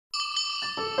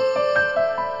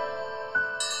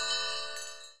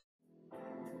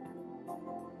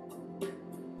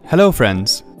Hello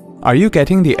friends! Are you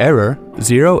getting the error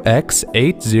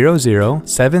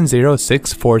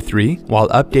 0x80070643 while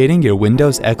updating your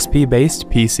Windows XP based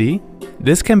PC?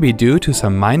 This can be due to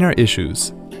some minor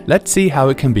issues. Let's see how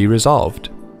it can be resolved.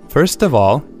 First of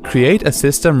all, create a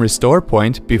system restore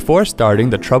point before starting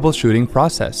the troubleshooting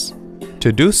process.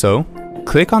 To do so,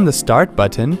 click on the Start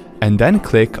button and then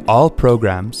click All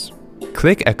Programs.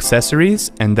 Click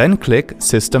Accessories and then click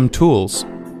System Tools.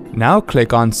 Now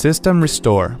click on System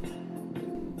Restore.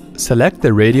 Select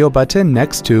the radio button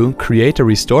next to Create a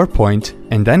Restore Point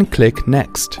and then click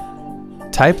Next.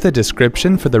 Type the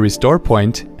description for the restore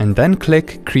point and then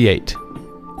click Create.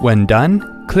 When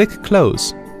done, click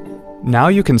Close. Now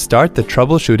you can start the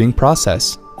troubleshooting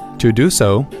process. To do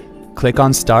so, click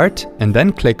on Start and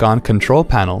then click on Control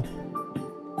Panel.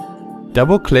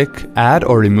 Double-click Add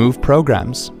or Remove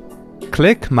Programs.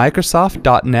 Click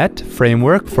Microsoft.NET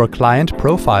Framework for Client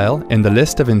Profile in the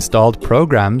list of installed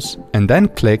programs and then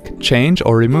click Change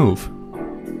or Remove.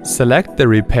 Select the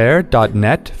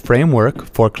Repair.NET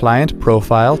Framework for Client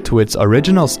Profile to its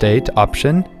original state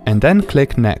option and then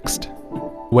click Next.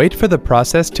 Wait for the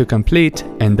process to complete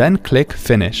and then click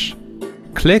Finish.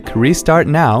 Click Restart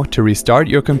Now to restart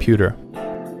your computer.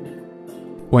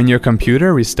 When your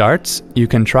computer restarts, you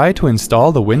can try to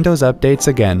install the Windows updates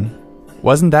again.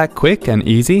 Wasn't that quick and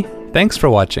easy? Thanks for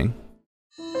watching.